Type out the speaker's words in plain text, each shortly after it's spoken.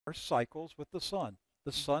cycles with the sun.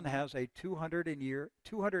 The sun has a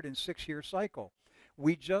 206-year cycle.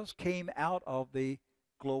 We just came out of the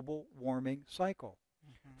global warming cycle.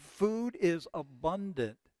 Mm-hmm. Food is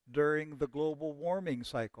abundant during the global warming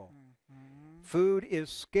cycle. Mm-hmm. Food is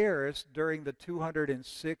scarce during the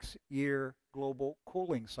 206-year global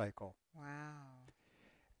cooling cycle. Wow.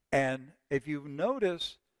 And if you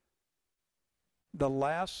notice, the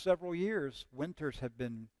last several years, winters have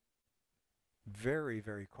been very,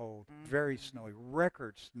 very cold, very snowy,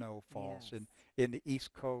 record snowfalls Yes. in the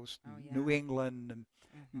East Coast, Oh, yeah. New England, and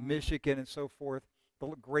Mm-hmm. Michigan, and so forth. The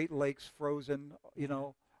Great Lakes frozen,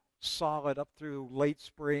 solid up through late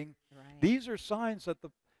spring. Right. These are signs that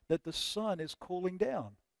the sun is cooling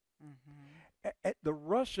down. Mm-hmm. The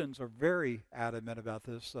Russians are very adamant about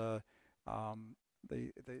this. Um,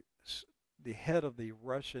 the, the the head of the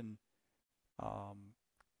Russian um,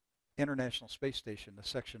 International Space Station, the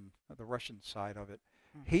section of the Russian side of it,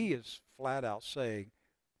 Mm-hmm. he is flat out saying,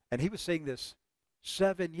 and he was saying this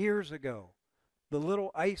 7 years ago, the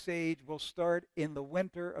little ice age will start in the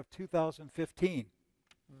winter of 2015.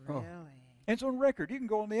 Really? Oh. And it's on record. You can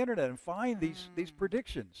go on the internet and find these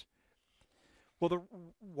predictions. Well,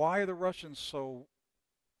 why are the Russians so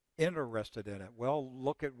interested in it? Well,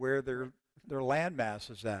 look at where their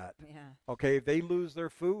landmass is at. Yeah. Okay, if they lose their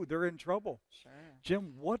food, they're in trouble. Sure.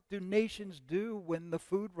 Jim, what do nations do when the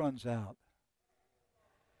food runs out?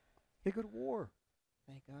 They go to war.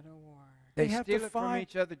 They go to war. They have steal to it from find-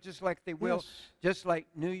 each other just like they will. Yes. Just like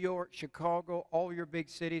New York, Chicago, all your big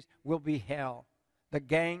cities will be hell. The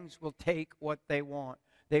gangs will take what they want.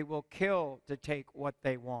 They will kill to take what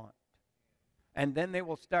they want. And then they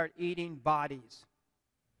will start eating bodies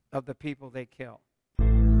of the people they kill.